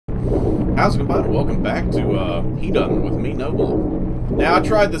How's it going, buddy? Welcome back to HEDON with me, Noble. Now, I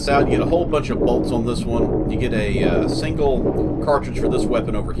tried this out. You get a whole bunch of bolts on this one. You get a single cartridge for this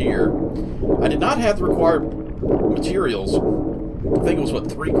weapon over here. I did not have the required materials. I think it was,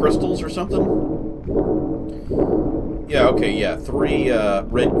 what, 3 crystals or something? Yeah, okay, yeah, 3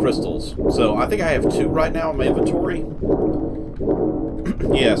 red crystals. So, I think I have 2 right now in my inventory.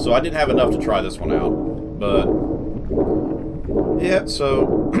 Yeah, so I didn't have enough to try this one out. But, yeah,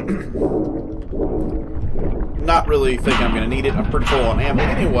 so... not really thinking I'm going to need it. I'm pretty full on ammo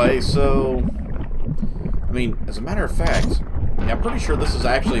anyway, so... I mean, as a matter of fact, yeah, I'm pretty sure this is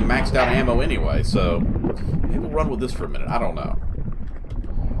actually maxed out ammo anyway, so... maybe we'll run with this for a minute. I don't know.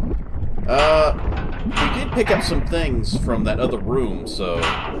 We did pick up some things from that other room, so...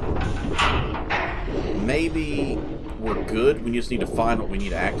 maybe we're good. We just need to find what we need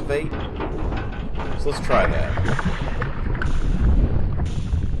to activate. So let's try that.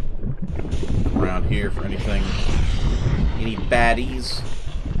 Around here for anything. Any baddies?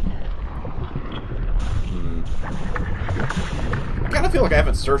 I kind of feel like I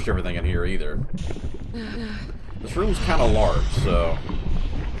haven't searched everything in here either. This room's kind of large, so...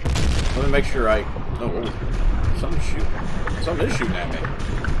 let me make sure I... oh, something's shooting. Something is shooting at me.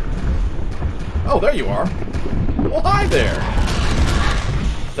 Oh, there you are. Well, hi there.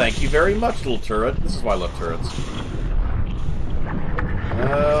 Thank you very much, little turret. This is why I love turrets.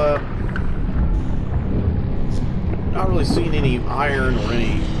 Not really seeing any iron or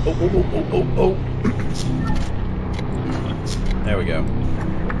any... oh. There we go.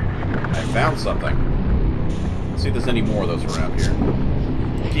 I found something. Let's see if there's any more of those around here.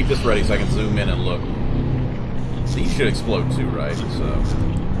 Keep this ready so I can zoom in and look. These should explode too, right? So...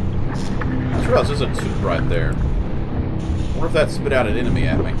 I just realized there's a tube right there. I wonder if that spit out an enemy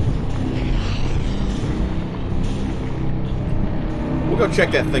at me. We'll go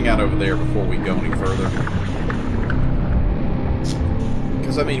check that thing out over there before we go any further.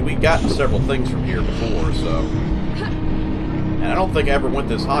 Because, I mean, we've gotten several things from here before, so... and I don't think I ever went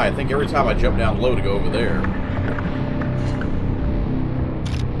this high. I think every time I jump down low to go over there.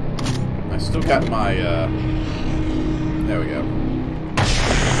 I still got my, there we go.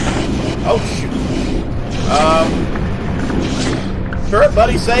 Oh, shoot. Turret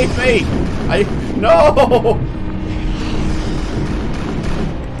buddy, save me! No!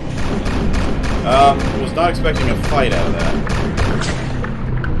 Was not expecting a fight out of that.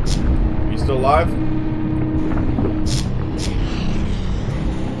 Are you still alive?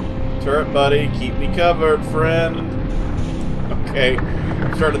 Turret buddy, keep me covered, friend. Okay,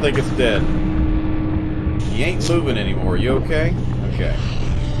 I'm starting to think it's dead. You ain't moving anymore, you okay? Okay.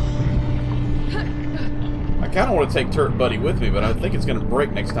 I kind of want to take Turret Buddy with me, but I think it's going to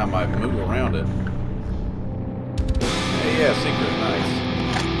break next time I move around it. Hey, yeah, secret, nice.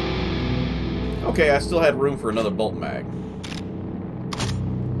 Okay, I still had room for another bolt mag.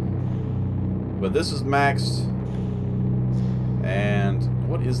 But this is maxed. And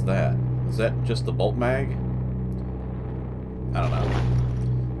what is that? Is that just the bolt mag? I don't know.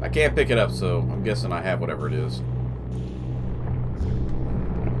 I can't pick it up, so I'm guessing I have whatever it is.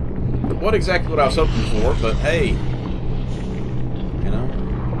 What exactly what I was hoping for, but hey, you know,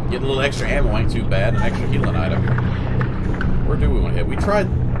 getting a little extra ammo ain't too bad, an extra healing item. Where do we want to hit? We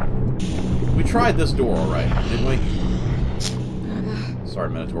tried this door alright, didn't we? Sorry,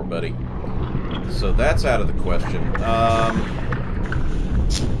 Minotaur buddy. So that's out of the question.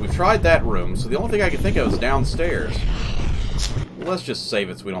 We've tried that room, so the only thing I can think of is downstairs. Well, let's just save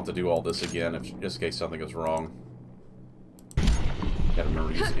it so we don't have to do all this again, just in case something goes wrong. Gotta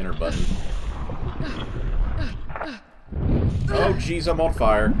remember to use the enter button. Oh, jeez, I'm on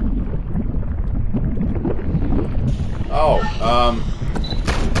fire. Oh,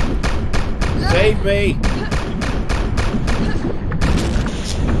 save me!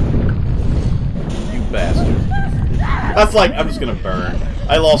 You bastard. That's like, I'm just gonna burn.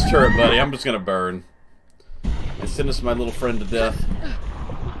 I lost Turret Buddy, I'm just gonna burn. I sentenced my little friend to death.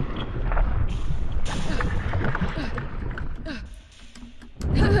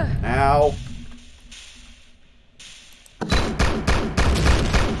 Ow.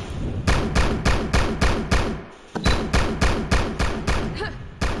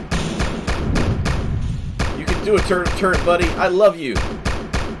 You can do it, Turret Buddy. I love you.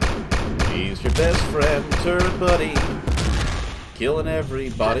 He's your best friend, Turret Buddy. Killing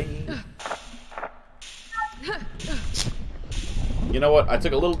everybody. You know what? I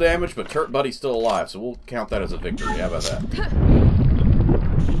took a little damage, but Turret Buddy's still alive, so we'll count that as a victory. How about that?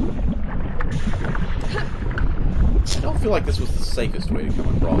 I don't feel like this was the safest way to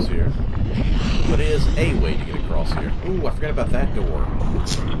come across here. But it is a way to get across here. Ooh, I forgot about that door.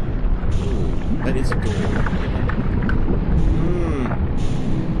 Ooh. That is a door.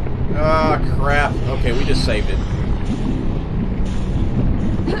 Ah, crap. Okay, we just saved it.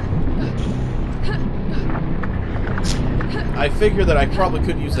 I figure that I probably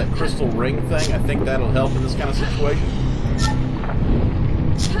could use that crystal ring thing. I think that'll help in this kind of situation.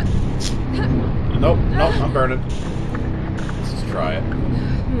 Nope, nope, I'm burning. Let's just try it.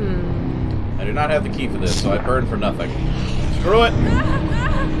 I do not have the key for this, so I burn for nothing. Screw it!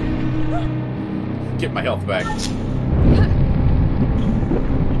 Get my health back.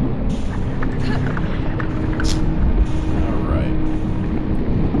 Alright.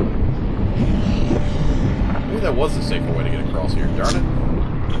 Maybe that was the safer way to get across here. Darn it.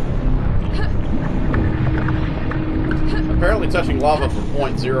 Apparently touching lava for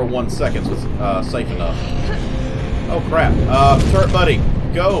 0.01 seconds was safe enough. Oh crap. Turret buddy,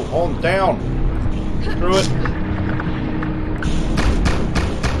 go on down. Screw it.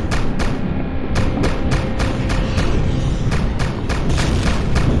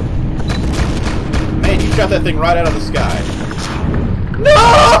 Man, you shot that thing right out of the sky. No!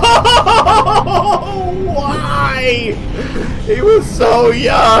 Why? He was so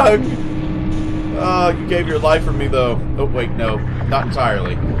young! You gave your life for me, though. Oh, wait, no. Not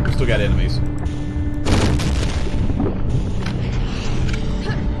entirely. We still got enemies.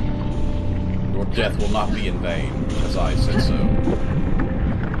 Your death will not be in vain, as I said so.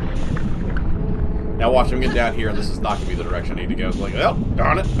 Now watch him get down here, and this is not going to be the direction I need to go. It's like, well,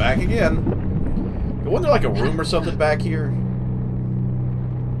 darn it, back again. Wasn't there like a room or something back here?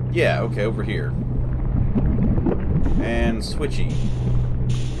 Yeah, okay, over here. And switchy.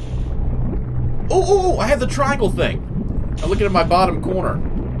 Oh, I have the triangle thing. I'm looking at my bottom corner.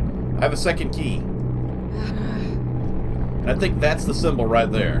 I have a second key. And I think that's the symbol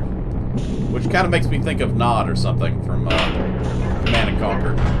right there. Which kind of makes me think of Nod or something from Command and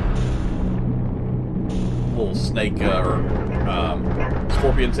Conquer. Little snake or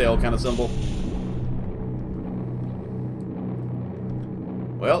scorpion tail kind of symbol.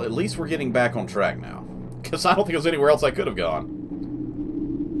 Well, at least we're getting back on track now. Because I don't think there's anywhere else I could have gone.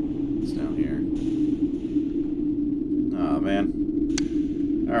 It's down here. Oh, man.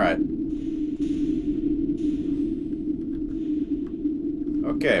 Alright.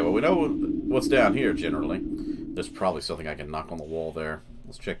 Okay, well, we know what's down here, generally. There's probably something I can knock on the wall there.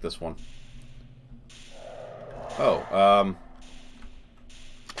 Let's check this one. Oh,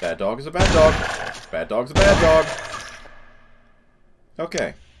 bad dog is a bad dog. Bad dog's a bad dog.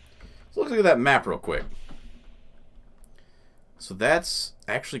 Okay. So let's look at that map real quick. So that's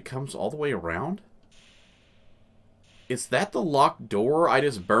actually comes all the way around? Is that the locked door I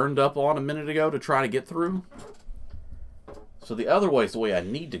just burned up on a minute ago to try to get through? So the other way is the way I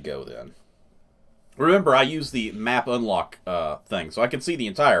need to go then. Remember, I use the map unlock thing, so I can see the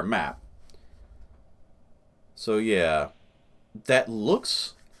entire map. So yeah, that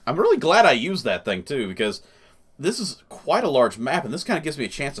looks... I'm really glad I used that thing too, because this is quite a large map, and this kind of gives me a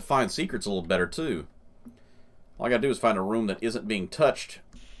chance to find secrets a little better too. All I gotta do is find a room that isn't being touched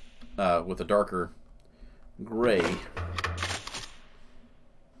with a darker gray.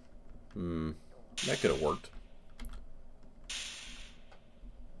 That could have worked.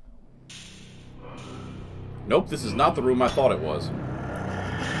 Nope, this is not the room I thought it was.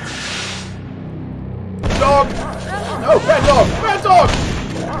 Dog! No, bad dog! Bad dog!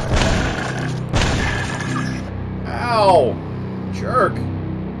 Ow! Jerk!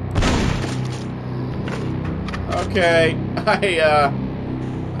 Okay, I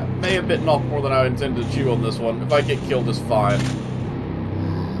may have bitten off more than I intended to chew on this one. If I get killed, it's fine.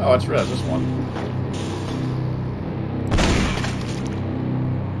 Oh, it's red, this one.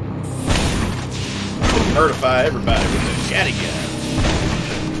 Hurtify everybody with the chatty gun.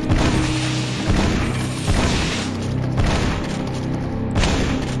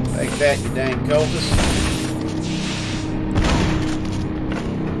 Take that, you dang cultist.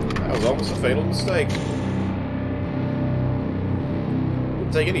 That was almost a fatal mistake.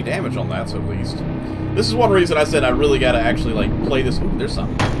 Didn't take any damage on that, so at least. This is one reason I said I really gotta actually, like, play this. Ooh, there's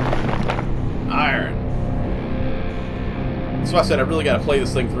something. Iron. That's why I said I really got to play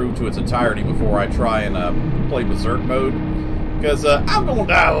this thing through to its entirety before I try and play Berserk mode. Because I'm going to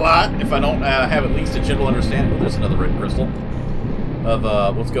die a lot if I don't have at least a general understanding. Oh, there's another red crystal of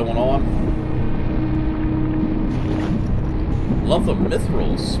what's going on. Lump of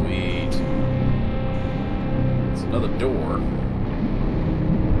mithril, sweet. It's another door.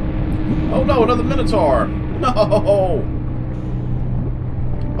 Oh no, another minotaur! No!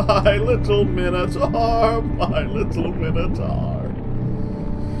 My little minotaur, my little minotaur.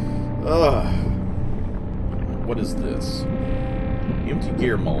 Ugh. What is this? Empty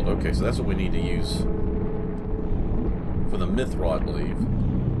gear mold. Okay, so that's what we need to use for the mithril, I believe.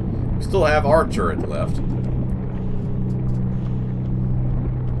 We still have our turret left.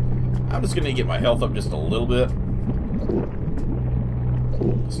 I'm just going to get my health up just a little bit.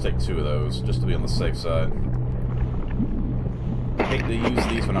 Let's take 2 of those, just to be on the safe side. I hate to use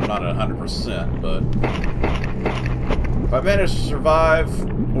these when I'm not at 100%, but if I manage to survive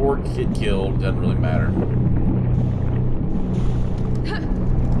or get killed, it doesn't really matter.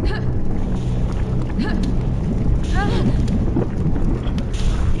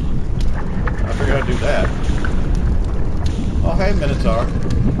 I figured I'd do that. Oh, hey, Minotaur.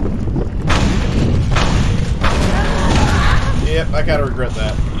 Yep, I gotta regret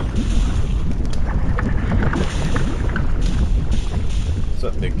that. What's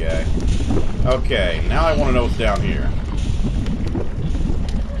up, big guy? Okay, now I want to know what's down here.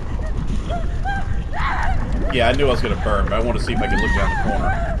 Yeah, I knew I was gonna burn, but I want to see if I can look down the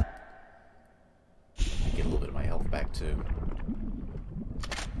corner. Get a little bit of my health back, too.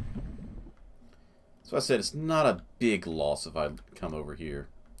 So I said it's not a big loss if I come over here.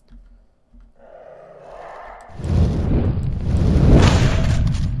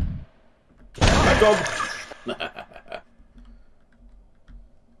 My dog!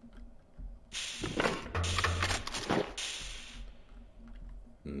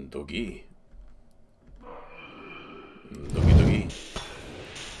 Doggy. Doggy, doggy.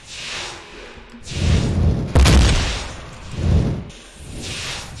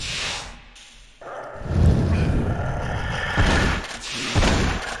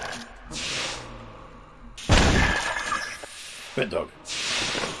 Bad dog.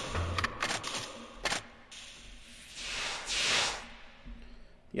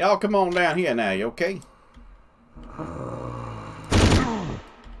 Y'all come on down here now, you okay? I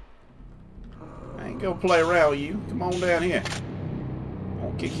ain't gonna play around with you. Come on down here.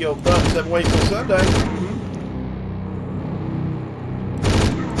 I'll kick your butt 7 ways till Sunday.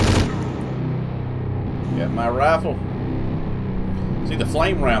 Got my rifle. See, the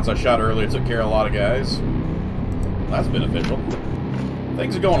flame rounds I shot earlier took care of a lot of guys. That's beneficial.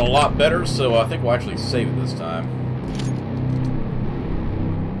 Things are going a lot better, so I think we'll actually save it this time.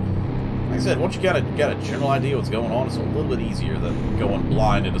 Like I said, once you got a general idea what's going on, it's a little bit easier than going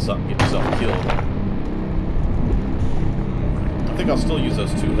blind into something and getting yourself killed. I think I'll still use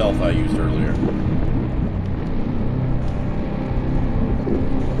those 2 health I used earlier.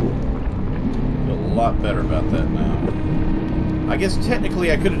 Feel a lot better about that now. I guess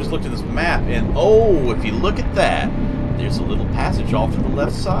technically I could have just looked at this map and, oh, if you look at that, there's a little passage off to the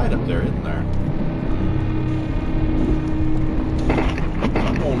left side up there, isn't there?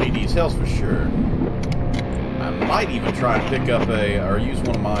 I'm going to need these healths for sure. I might even try and pick up or use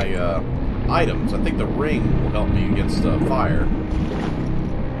one of my items. I think the ring will help me against fire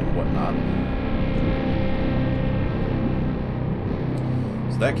and whatnot.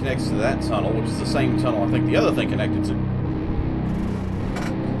 So that connects to that tunnel, which is the same tunnel I think the other thing connected to.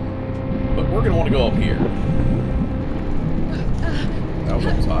 But we're going to want to go up here. That was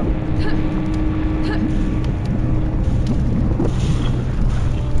almost hot.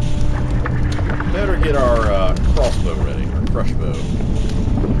 Better get our crossbow ready, our crush bow.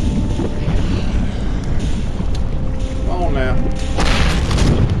 Come on now.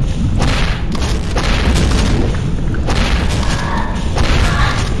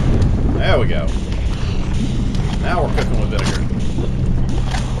 There we go. Now we're cooking with vinegar.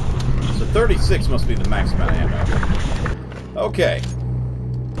 So 36 must be the max amount of ammo. Okay.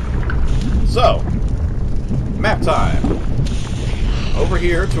 So, map time. Over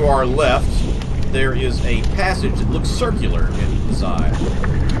here to our left, there is a passage that looks circular in design.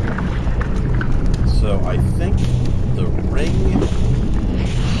 So I think the ring...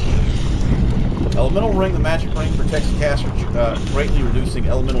 Elemental ring, the magic ring protects the caster, greatly reducing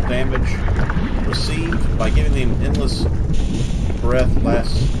elemental damage received by giving them endless breath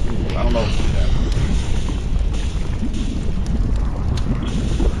lasts... I don't know if that.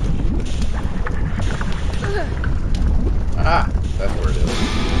 Ah, that's where it is.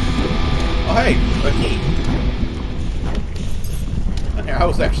 Oh, hey, a key. I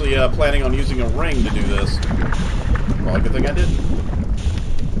was actually planning on using a ring to do this. Probably a good thing I didn't.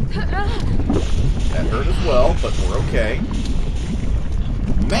 That hurt as well, but we're okay.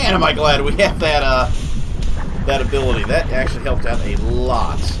 Man, am I glad we have that that ability. That actually helped out a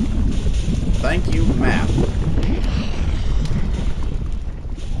lot. Thank you, map.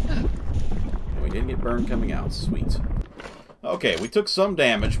 We didn't get burned coming out. Sweet. Okay, we took some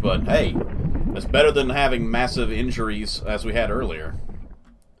damage, but hey, that's better than having massive injuries as we had earlier.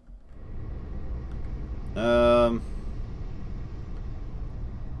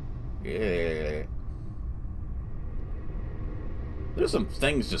 Yeah. There's some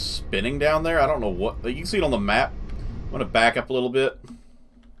things just spinning down there. I don't know what. You can see it on the map. I'm going to back up a little bit.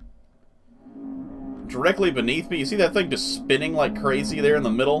 Directly beneath me, you see that thing just spinning like crazy there in the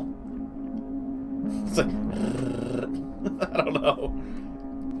middle? It's like... I don't know.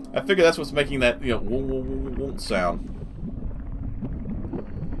 I figure that's what's making that, you know, sound.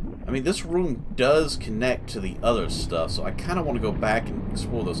 I mean, this room does connect to the other stuff, so I kind of want to go back and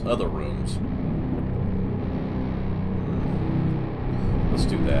explore those other rooms. Let's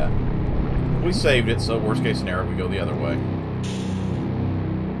do that. We saved it, so worst case scenario, we go the other way.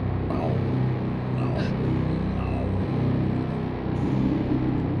 No.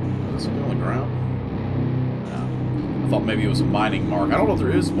 Is something on the ground? No. I thought maybe it was a mining mark. I don't know if there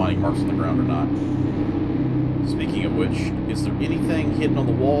is mining marks on the ground or not. Speaking of which, is there anything hidden on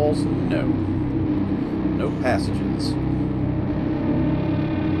the walls? No. No passages.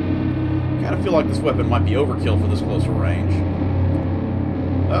 Kind of feel like this weapon might be overkill for this closer range.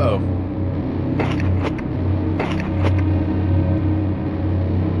 Uh-oh.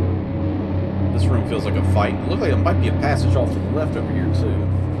 This room feels like a fight. It looks like it might be a passage off to the left over here, too.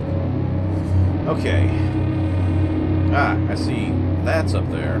 Okay. Ah, I see. That's up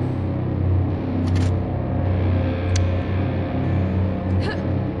there.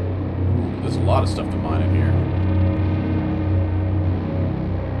 Ooh, there's a lot of stuff to mine in here.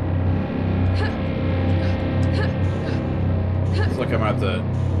 Looks like I'm going to have to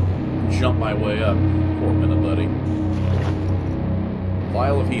jump my way up. Poor minute, buddy.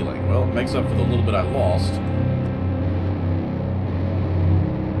 Vial of healing. Well, it makes up for the little bit I lost.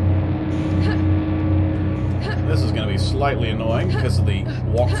 This is going to be slightly annoying because of the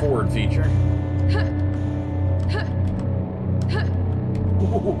walk forward feature.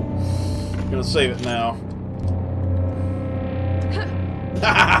 Ooh, I'm going to save it now.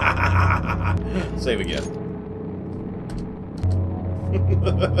 Save again.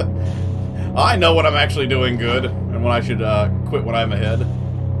 I know when I'm actually doing good and when I should quit when I'm ahead.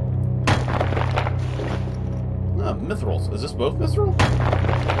 Ah, mithrils. Is this both mithril?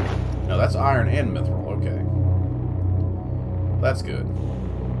 No, that's iron and mithril. Okay. That's good.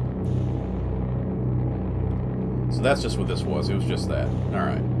 So that's just what this was. It was just that.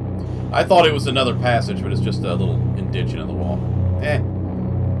 Alright. I thought it was another passage, but it's just a little indentation in the wall. Eh.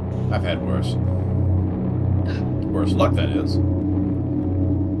 I've had worse. Worse luck, that is.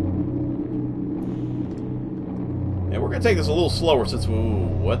 And we're going to take this a little slower since... Ooh,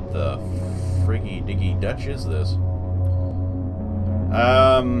 what the friggy-diggy Dutch is this?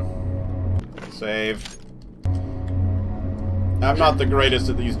 Save. I'm not the greatest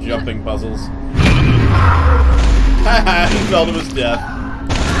at these jumping puzzles. Haha, he fell to his death.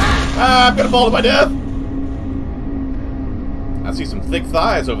 Ah, I'm gonna fall to my death! I see some thick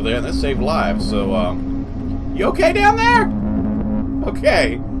thighs over there, and this saved lives, so, you okay down there?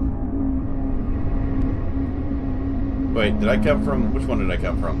 Okay. Wait, did I come from... Which one did I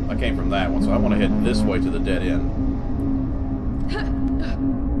come from? I came from that one, so I want to head this way to the dead end.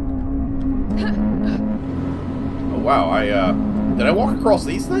 Oh, wow, did I walk across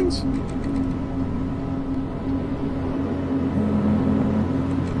these things?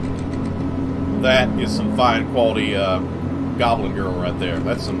 That is some fine quality goblin girl right there.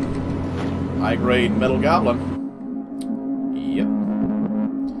 That's some high-grade metal goblin. Yep.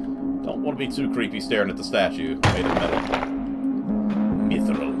 Don't want to be too creepy staring at the statue made of metal.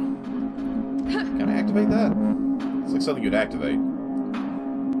 Mithril. Can I activate that? It's like something you'd activate.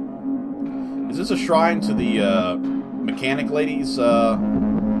 Is this a shrine to the mechanic ladies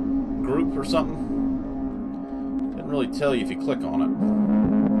group or something? Didn't really tell you if you click on it.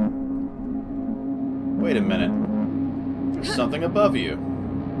 Wait a minute. There's something above you.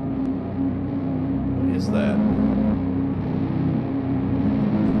 What is that?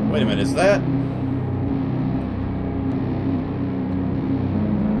 Wait a minute, is that...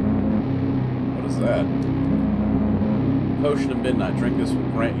 What is that? Potion of Midnight. Drink this will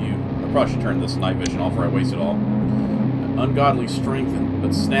grant you... I probably should turn this night vision off or I waste it all. Ungodly strength,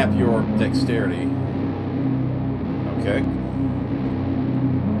 but snap your dexterity. Okay.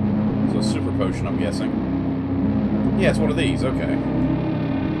 So a super potion, I'm guessing. Yeah, it's one of these. Okay.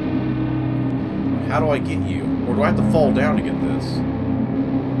 How do I get you? Or do I have to fall down to get this?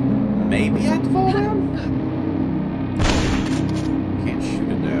 Maybe I have to fall down? Can't shoot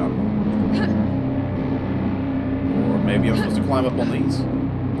it down. Or maybe I'm supposed to climb up on these?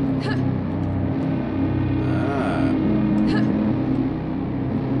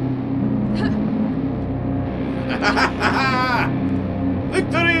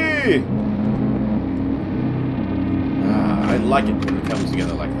 Victory! I like it when it comes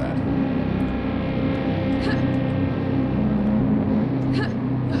together like that.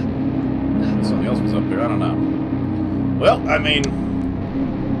 Something else was up there, I don't know. Well, I mean,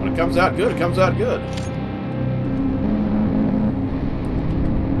 when it comes out good, it comes out good.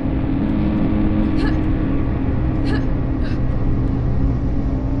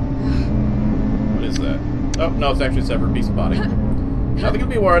 What is that? Oh, no, it's actually a separate piece of body. Nothing to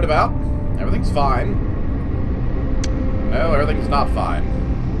be worried about. Everything's fine. No, everything's not fine.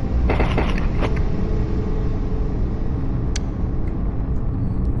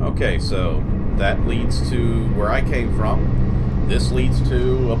 Okay, so that leads to where I came from. This leads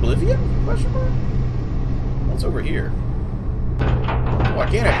to Oblivion? Question mark? What's over here? Oh, I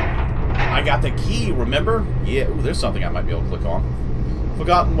can't. I got the key, remember? Yeah, ooh, there's something I might be able to click on.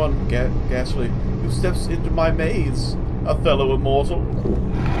 Forgotten one, Ghastly. Who steps into my maze? A fellow immortal.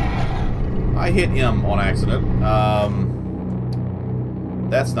 I hit M on accident.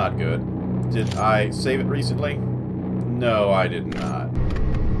 That's not good. Did I save it recently? No, I did not.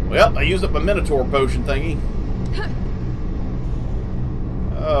 Well, I used up my minotaur potion thingy.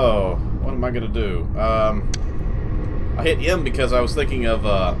 Oh, what am I gonna do? I hit M because I was thinking of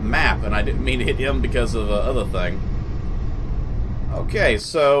map, and I didn't mean to hit M because of other thing. Okay,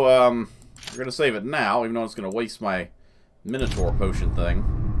 so we're gonna save it now, even though it's gonna waste my minotaur potion thing.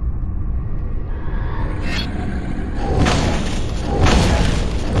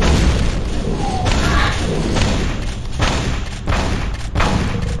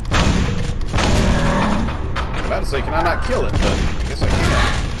 I'm about to say, can I not kill it? But I guess I can.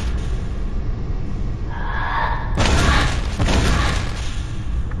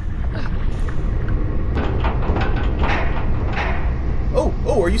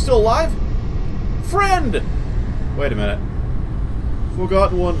 Oh, are you still alive? Friend! Wait a minute.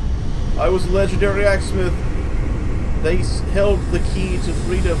 Forgotten one. I was a legendary axesmith. They held the key to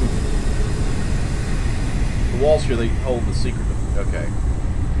freedom. The walls here, they hold the secret of... Okay.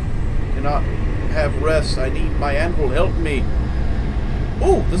 Cannot have rest. I need my anvil. Help me.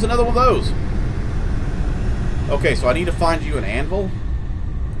 Oh, there's another one of those. Okay, so I need to find you an anvil.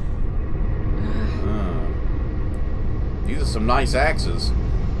 These are some nice axes.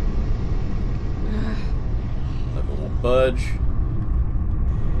 Never won't budge.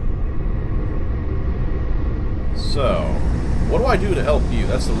 So, what do I do to help you?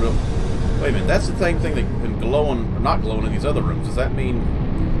 That's the real... Wait a minute, that's the same thing that's been glowing, or not glowing in these other rooms. Does that mean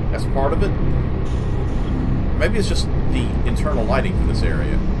that's part of it? Maybe it's just the internal lighting for this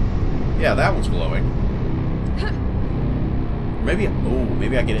area. Yeah, that one's glowing. Maybe... Oh,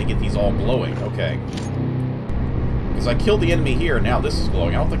 maybe I can get these all glowing. Okay. Because I killed the enemy here, and now this is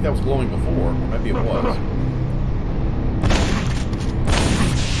glowing. I don't think that was glowing before. Or maybe it was.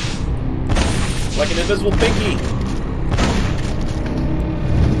 Like an invisible pinky!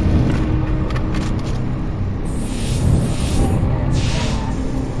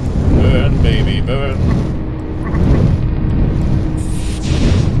 Burn, baby, burn.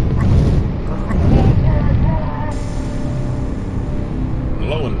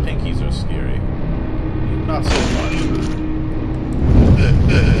 Glowing pinkies are scary. Not so much.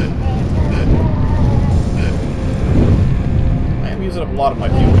 I am using up a lot of my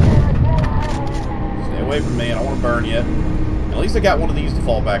fuel. Stay away from me, I don't want to burn you. At least I got one of these to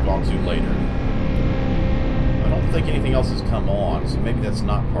fall back onto later. I don't think anything else has come on, so maybe that's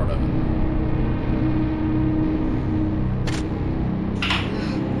not part of it.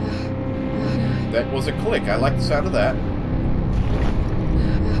 That was a click. I like the sound of that.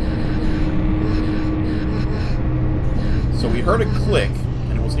 So we heard a click,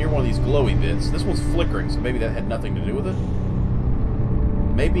 and it was near one of these glowy bits. This one's flickering, so maybe that had nothing to do with it.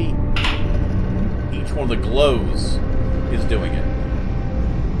 Maybe each one of the glows is doing it.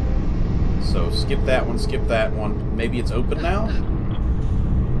 So skip that one, skip that one. Maybe it's open now?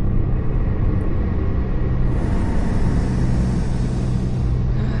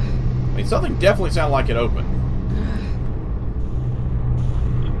 I mean, something definitely sounded like it opened.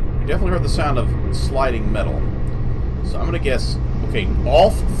 We definitely heard the sound of sliding metal. So I'm going to guess, okay,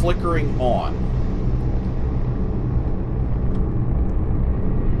 off, flickering, on.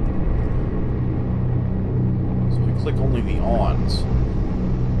 So we click only the ons.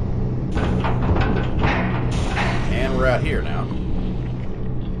 And we're out here now.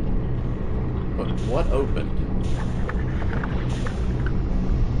 But what opened?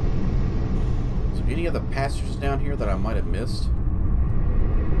 Is there any other passages down here that I might have missed?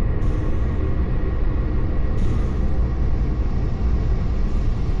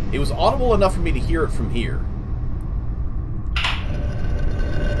 It was audible enough for me to hear it from here.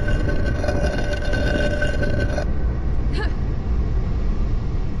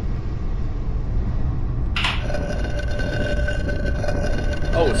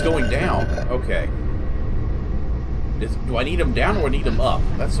 it's going down. Okay. Do I need him down or I need him up?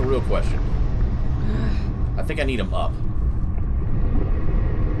 That's the real question. I think I need him up.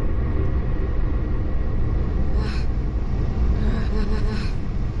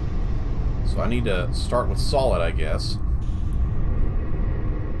 So I need to start with solid, I guess.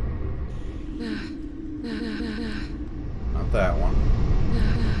 Not that one.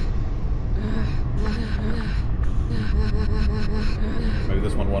 Maybe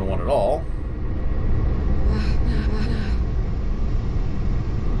this one wouldn't want it all.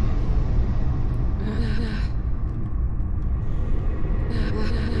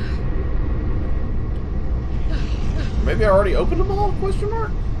 Maybe I already opened them all? Question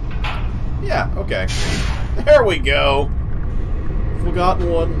mark? Yeah, okay. There we go. Forgotten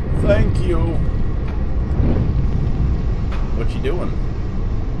one. Thank you. What you doing?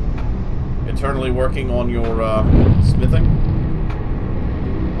 Eternally working on your smithing?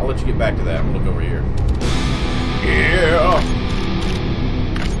 I'll let you get back to that. We'll look over here. Yeah!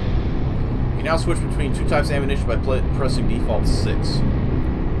 You now switch between 2 types of ammunition by pressing default 6.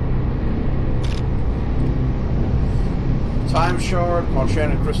 Time shard. Upon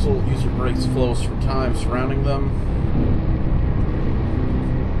Shannon Crystal, user breaks flows from time surrounding them.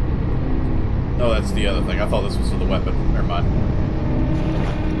 Oh, that's the other thing. I thought this was for the weapon. Never mind.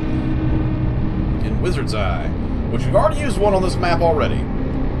 In Wizard's Eye, which we've already used one on this map already.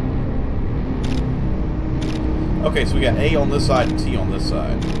 Okay, so we got A on this side and T on this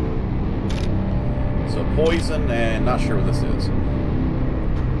side. So poison, and not sure what this is.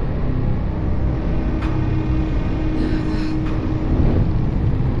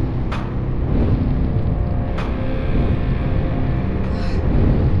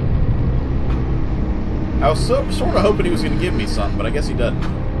 I was sort of hoping he was going to give me something, but I guess he doesn't.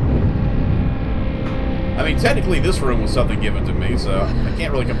 I mean, technically this room was something given to me, so I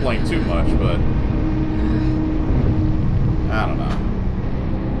can't really complain too much, but... I don't know.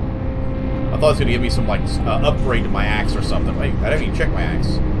 I thought it was going to give me some, like, upgrade to my axe or something. Wait, I didn't even check my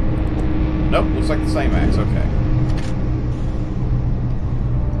axe. Nope, looks like the same axe, okay.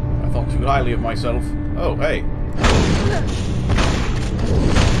 I thought too highly of myself. Oh, hey.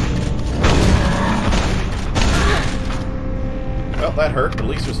 Well, that hurt, but at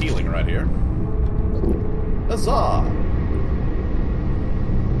least there's healing right here. Huzzah!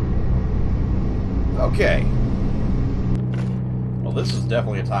 Okay. Well, this is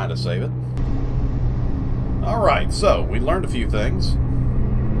definitely a time to save it. Alright, so, we learned a few things.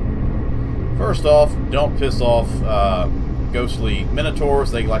 First off, don't piss off ghostly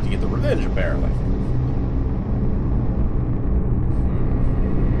minotaurs. They like to get the revenge, apparently.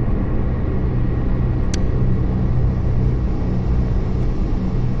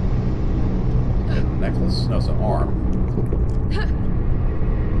 Necklace? No, it's an arm.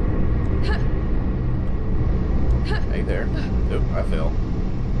 Hey there. Oop, I fell.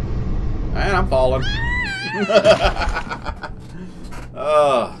 And I'm falling.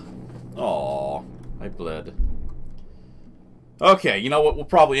 Aw, I bled. Okay, you know what? We'll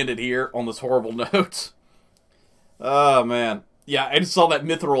probably end it here on this horrible note. Oh, man. Yeah, I just saw that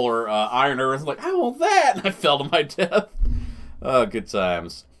mithril or iron ore. I was like, I want that! And I fell to my death. Oh, good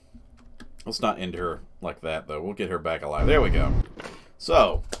times. Let's not end her like that, though. We'll get her back alive. There we go.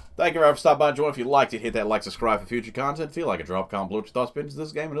 So, thank you for stopping by and joining. If you liked it, hit that like, subscribe for future content. Feel like a drop, comment below your thoughts, opinions,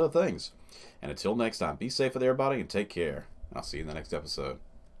 this game, and other things. And until next time, be safe with everybody and take care. I'll see you in the next episode.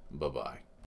 Bye-bye.